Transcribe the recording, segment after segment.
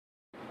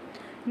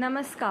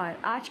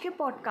नमस्कार। आज के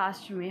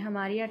पॉडकास्ट में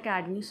हमारी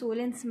अकेडमी सोल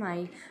एंड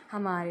स्माइल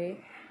हमारे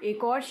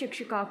एक और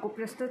शिक्षिका को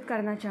प्रस्तुत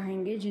करना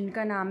चाहेंगे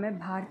जिनका नाम है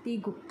भारती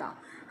गुप्ता।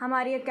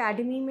 हमारी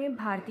अकेडमी में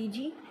भारती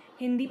जी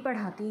हिंदी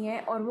पढ़ाती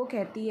हैं और वो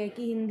कहती है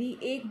कि हिंदी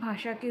एक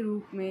भाषा के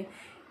रूप में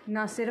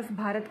न सिर्फ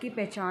भारत की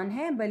पहचान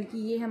है बल्कि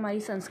ये हमारी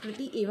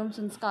संस्कृति एवं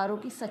संस्कारों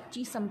की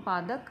सच्ची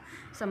संपादक,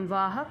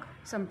 संवाहक,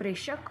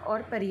 संप्रेषक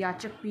और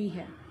परिचायक भी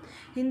है।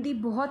 हिंदी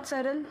बहुत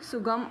सरल,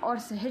 सुगम और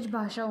सहज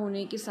भाषा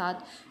होने के साथ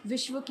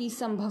विश्व की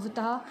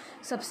संभवतः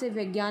सबसे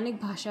वैज्ञानिक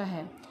भाषा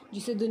है,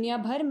 जिसे दुनिया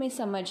भर में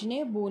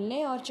समझने,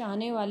 बोलने और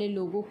चाहने वाले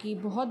लोगों की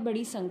बहुत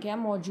बड़ी संख्या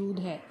मौजूद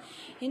है।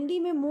 हिंदी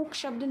में मूक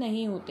शब्द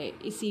नहीं होते,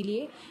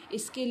 इसीलिए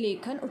इसके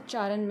लेखन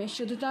उच्चारण में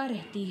शुद्धता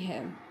रहती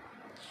है।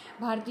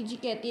 भारती जी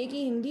कहती है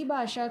कि हिंदी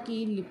भाषा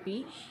की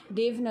लिपि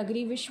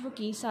देवनागरी विश्व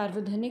की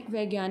सार्वजनिक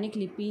वैज्ञानिक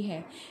लिपि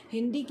है।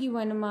 हिंदी की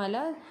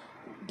वर्णमाला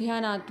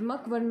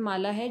ध्वन्यात्मक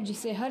वर्णमाला है,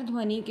 जिसे हर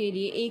ध्वनि के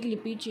लिए एक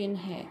लिपि चिन्ह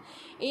है।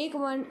 एक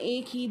वर्ण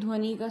एक ही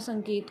ध्वनि का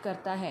संकेत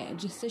करता है,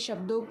 जिससे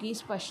शब्दों की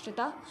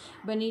स्पष्टता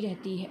बनी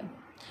रहती है।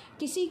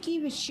 किसी की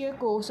विषय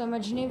को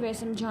समझने व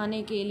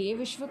समझाने के लिए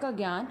विश्व का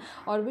ज्ञान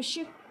और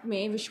विषय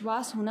में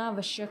विश्वास होना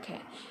आवश्यक है।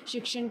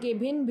 शिक्षण के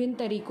भिन्न भिन्न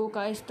तरीकों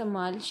का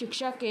इस्तेमाल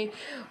शिक्षा के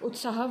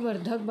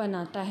उत्साहवर्धक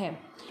बनाता है।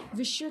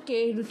 विश्व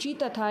के रुचि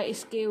तथा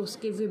इसके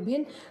उसके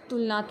विभिन्न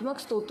तुलनात्मक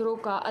स्रोतों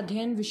का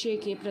अध्ययन विषय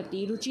के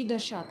प्रति रुचि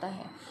दर्शाता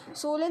है।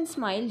 सोल एंड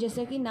स्माइल,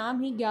 जैसा कि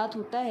नाम ही ज्ञात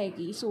होता है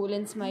कि सोल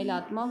एंड स्माइल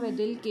आत्मा व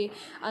दिल के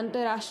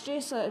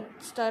अंतर्राष्ट्रीय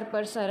स्तर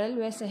पर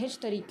सरल व सहज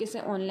तरीके से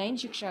ऑनलाइन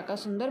शिक्षा का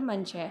सुंदर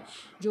मंच है,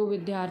 जो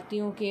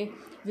विद्यार्थियों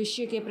के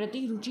विषय के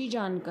प्रति रुचि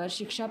जानकर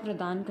शिक्षा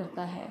प्रदान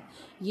करता है।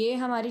 ये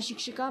हमारी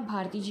शिक्षिका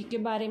भारती जी के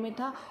बारे में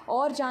था।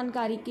 और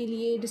जानकारी के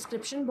लिए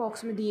डिस्क्रिप्शन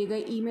बॉक्स में दिए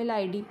गए ईमेल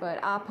आईडी पर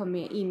आप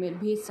हमें ईमेल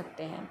भेज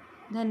सकते हैं।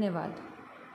 धन्यवाद।